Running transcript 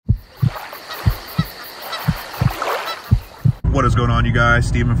What is going on, you guys?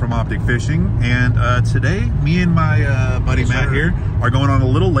 Steven from Optic Fishing, and today me and my buddy Matt here are going on a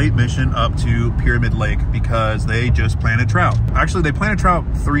little late mission up to Pyramid Lake because they just planted trout. Actually, they planted trout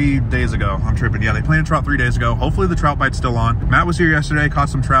 3 days ago. I'm tripping. Yeah, they planted trout 3 days ago. Hopefully the trout bite's still on. Matt was here yesterday, caught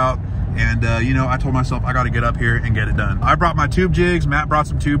some trout, and you know, I told myself I got to get up here and get it done. I brought my tube jigs. Matt brought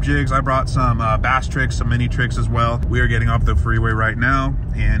some tube jigs. I brought some Basstrix, some minitrix as well. We are getting off the freeway right now,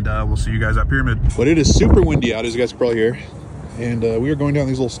 and we'll see you guys at Pyramid. But it is super windy out, as you guys can probably hear. And we are going down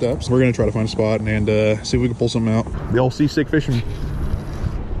these little steps. We're gonna try to find a spot and see if we can pull something out. The old seasick fisherman.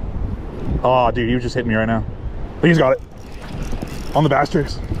 Oh, dude, he was just hitting me right now. But he's got it. On the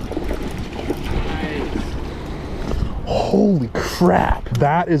Basstrix. Holy crap.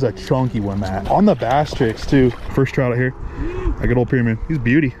 That is a chunky one, Matt. On the Basstrix, too. First trout out here. That good old Pyramid. He's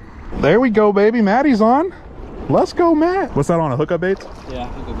beauty. There we go, baby. Matty's on. Let's go, Matt. What's that on, a hookup bait?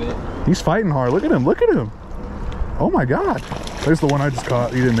 Yeah, hookup bait. He's fighting hard. Look at him. Look at him. Oh my God. There's the one I just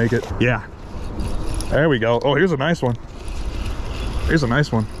caught. He didn't make it. Yeah. There we go. Oh, here's a nice one. Here's a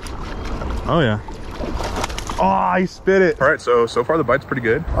nice one. Oh yeah. Oh, he spit it. All right, so far the bite's pretty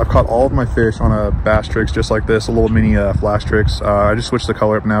good. I've caught all of my fish on a Basstrix just like this, a little mini Basstrix. I just switched the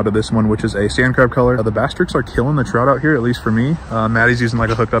color up now to this one, which is a sand crab color. The Basstrix are killing the trout out here, at least for me. Maddie's using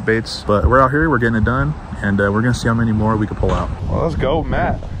like a hookup baits, but we're out here, we're getting it done, and we're gonna see how many more we can pull out. Well, let's go,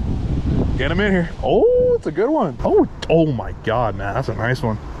 Matt. Get him in here. Oh, it's a good one. Oh my God, man, that's a nice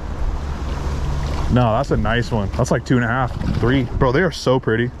one. No, that's a nice one. That's like 2.5, 3. Bro, they are so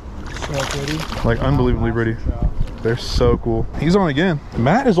pretty. So pretty. Like unbelievably pretty. They're so cool. He's on again.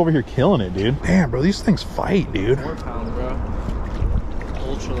 Matt is over here killing it, dude. Damn, bro, these things fight, dude. 4 pound, bro.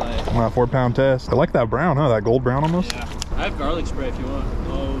 Ultralight. On that 4-pound test. I like that brown, huh? That gold brown almost. Yeah. I have garlic spray if you want.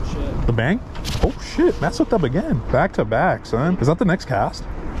 Oh shit. The bang? Oh shit, Matt's hooked up again. Back to back, son. Is that the next cast?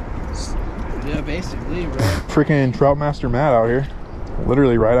 Yeah, basically, bro. Freaking Trout Master Matt out here.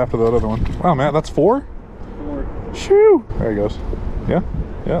 Literally right after the other one. Wow, Matt, that's 4? 4. Shoo! There he goes.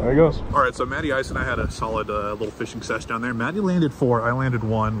 Yeah, there he goes. All right, so Matty Ice and I had a solid little fishing session down there. Matty landed 4, I landed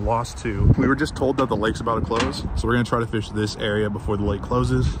 1, lost 2. We were just told that the lake's about to close, so we're gonna try to fish this area before the lake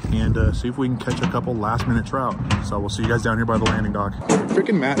closes and see if we can catch a couple last-minute trout. So we'll see you guys down here by the landing dock.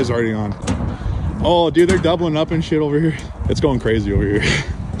 Freaking Matt is already on. Oh, dude, they're doubling up and shit over here. It's going crazy over here.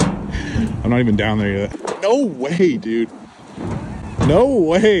 I'm not even down there yet. No way, dude. No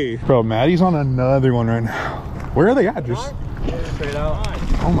way. Bro, Matty's on another one right now. Where are they at? Just straight out.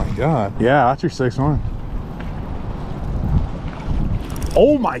 Oh my God. Yeah, that's your 6th one.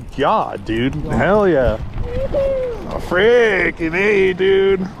 Oh my God, dude. Hell yeah. Oh, freaking A,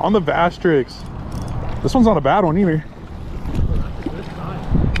 dude. On the Basstrix. This one's not a bad one either.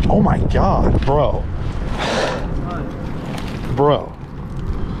 Oh my God, bro. Bro.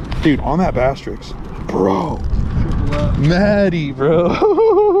 Dude, on that Basstrix. Bro. Matty, bro.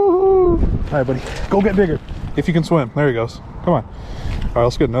 All right, buddy. Go get bigger. If you can swim. There he goes. Come on. All right,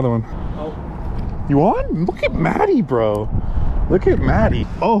 let's get another one. Oh. You on? Look at Matty, bro. Look at Matty.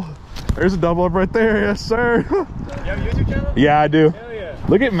 Oh, there's a double up right there. Yes, sir. You have a YouTube channel? Yeah, I do. Hell yeah.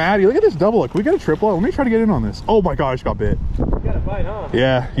 Look at Matty. Look at this double up. We got a triple up. Let me try to get in on this. Oh my gosh, got bit. You got a bite, huh?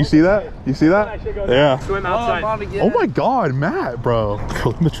 Yeah. You see that? You see that? Yeah. Swim outside. Oh my God, Matt, bro.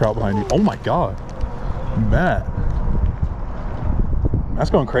 Look at the trout behind you. Oh my God. Matt. That's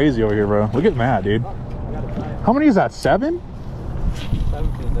going crazy over here, bro. Look at Matt, dude. How many is that? 7?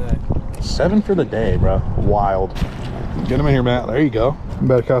 7 for the day. 7 for the day, bro. Wild. Get him in here, Matt. There you go. I'm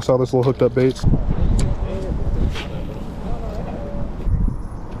about to cast out this little hooked up baits.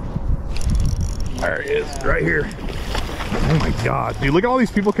 There he is, right here. Oh my God, dude, look at all these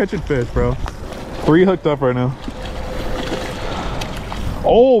people catching fish, bro. 3 hooked up right now.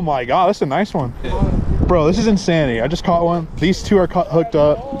 Oh my God, that's a nice one. Bro, this is insanity. I just caught one. These 2 are hooked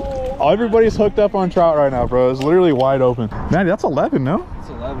up. Everybody's hooked up on trout right now, bro. It's literally wide open. Matty, that's 11, no? It's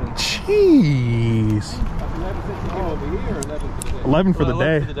 11. Jeez. 11 for the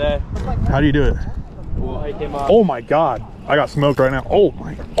day. How do you do it? Oh my God. I got smoked right now. Oh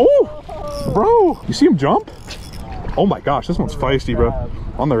my. Oh, bro. You see him jump? Oh my gosh, this one's feisty, bro.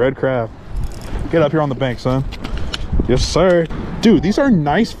 On the red crab. Get up here on the bank, son. Yes, sir. Dude, these are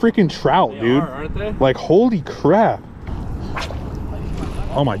nice freaking trout, dude. Aren't they? Like, holy crap.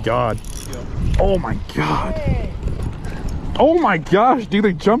 Oh my God. Oh my God. Oh my gosh, dude,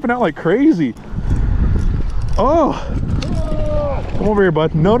 they're jumping out like crazy. Oh. Come over here,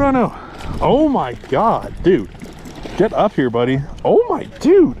 bud. No, no, no. Oh my God, dude. Get up here, buddy. Oh my,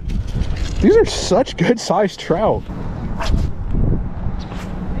 dude. These are such good sized trout.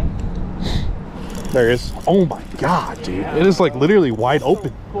 There it is. Oh my god, dude. It is like literally wide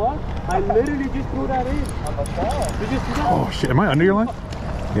open. What? I literally just threw that in on the ball. Did you see that? Oh shit, am I under your line?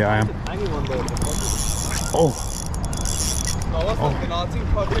 Yeah, I am. Oh.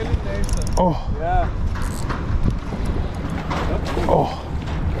 Oh. Yeah. Oh.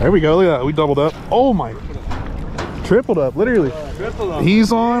 There we go. Look at that. We doubled up. Oh my. Tripled up, literally. Triple up.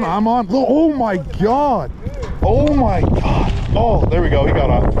 He's on, I'm on. Oh my god. Oh my god. Oh, there we go. He got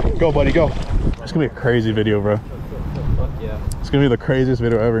off. Go, buddy, go. It's gonna be a crazy video, bro. Fuck yeah. It's gonna be the craziest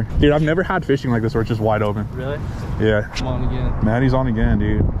video ever. Dude, I've never had fishing like this where it's just wide open. Really? Yeah. I'm on again. Matty's on again,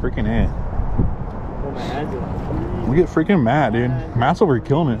 dude. Freaking A. Oh, my hands are... We get freaking Matt, dude. Matt's over here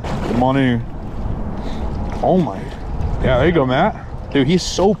killing it. Come on in here. Oh my. Yeah, there you go, Matt. Dude, he's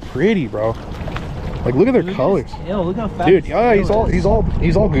so pretty, bro. Like, look at their colors. Yo, look how fat. Dude, yeah, he's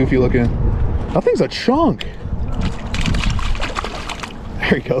all goofy looking. That thing's a chunk.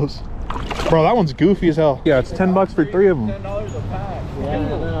 There he goes. Bro, that one's goofy as hell. Yeah, it's 10 bucks for 3 of them. $10 a pack. Yeah,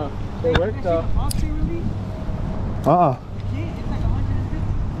 no. They work though. Oh,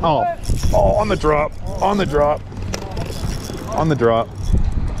 oh, on the drop, on the drop, on the drop.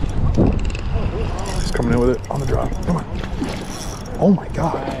 He's coming in with it on the drop. Come on. Oh my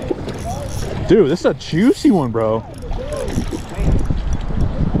god, dude, this is a juicy one, bro.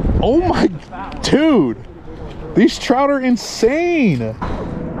 Oh my, dude, these trout are insane. Oh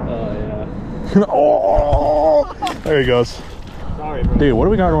yeah. Oh, there he goes. Sorry, bro. Dude, what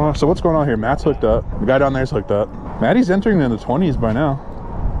do we got going on? So what's going on here? Matt's hooked up. The guy down there's hooked up. Matty's entering in the 20s by now.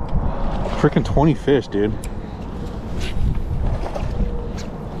 Freaking 20 fish, dude.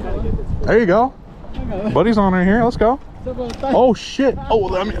 There you go. Buddy's on right here. Let's go. Oh shit.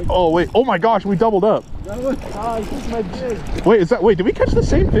 Oh wait. Oh my gosh, we doubled up. Wait, is that, wait, did we catch the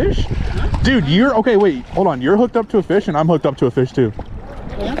same fish? Dude, you're, okay, wait, hold on. You're hooked up to a fish and I'm hooked up to a fish too.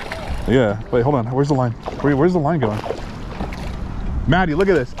 Yeah. Wait, hold on. Where's the line? Where's the line going? Matty, look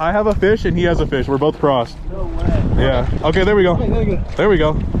at this. I have a fish and he has a fish. We're both crossed. No way. Yeah. Okay, there we go. There we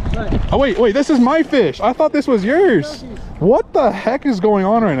go. Oh wait, this is my fish. I thought this was yours. What the heck is going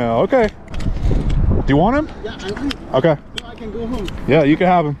on right now? Okay. Do you want him? Yeah, I do. Okay. So I can go home. Yeah, you can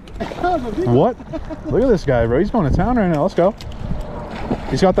have him. What? Look at this guy, bro. He's going to town right now. Let's go.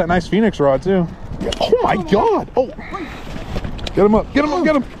 He's got that nice Phoenix rod too. Oh my god. Oh. Get him up. Get him up.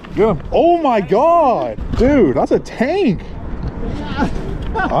 Get him. Get him. Oh my god. Dude, that's a tank.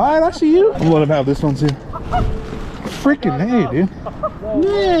 Alright, I see you. I'm gonna let him have this one too. Freaking hey, dude.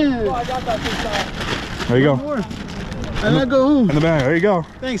 Man. There you go. And I go home. In the bag. There you go.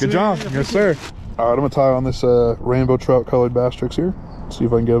 Thanks. Good Man. job. Yes, sir. Alright, I'm gonna tie on this rainbow trout colored Basstrix here. See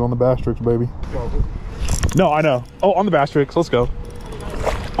if I can get it on the Basstrix, baby. No, I know. Oh, on the Basstrix. Let's go.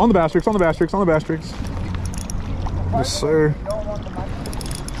 On the Basstrix, on the Basstrix, on the Basstrix. Yes, sir.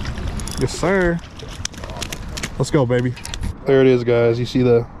 Yes, sir. Let's go, baby. There it is, guys. You see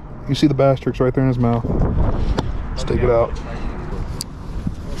the Basstrix right there in his mouth. Let's take it out.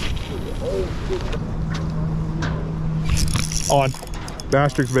 On.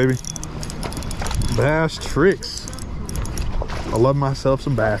 Basstrix, baby. Basstrix. I love myself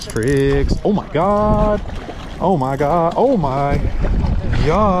some Basstrix. Oh my god. Oh my god. Oh my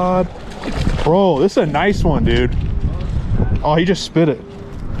god. Bro, this is a nice one, dude. Oh, he just spit it.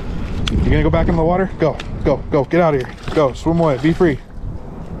 You gonna go back in the water? Go, go, go. Get out of here. Go, swim away. Be free.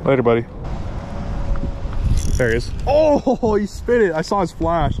 Later, buddy. There he is. Oh, he spit it. I saw his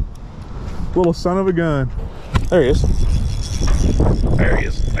flash. Little son of a gun. There he is. There he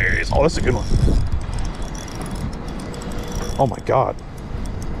is. There he is. Oh, that's a good one. Oh my god.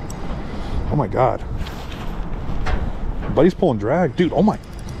 Oh my god. Buddy's pulling drag. Dude, oh my.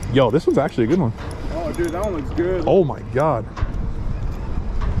 Yo, this one's actually a good one. Oh, dude, that one looks good. Oh my god.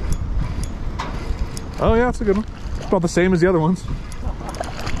 Oh yeah, it's a good one. It's about the same as the other ones.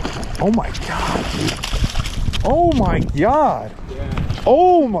 Oh my god, dude. Oh my god. Yeah.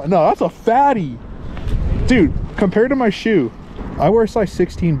 Oh my, no, that's a fatty. Dude, compared to my shoe, I wear a size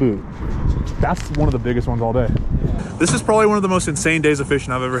 16 boot. That's one of the biggest ones all day. This is probably one of the most insane days of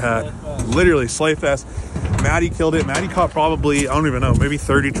fishing I've ever had. Literally, Slay Fest. Matty killed it. Matty caught probably, I don't even know, maybe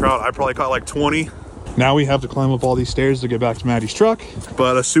 30 trout. I probably caught like 20. Now we have to climb up all these stairs to get back to Matty's truck.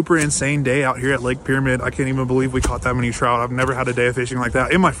 But a super insane day out here at Lake Pyramid. I can't even believe we caught that many trout. I've never had a day of fishing like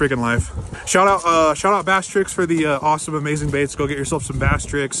that in my freaking life. Shout out Basstrix for the awesome, amazing baits. Go get yourself some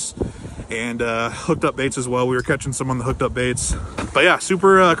Basstrix and hooked up baits as well. We were catching some on the hooked up baits. But yeah,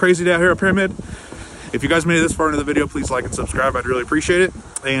 super crazy day out here at Pyramid. If you guys made it this far into the video, please like and subscribe. I'd really appreciate it.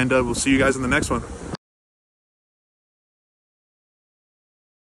 And we'll see you guys in the next one.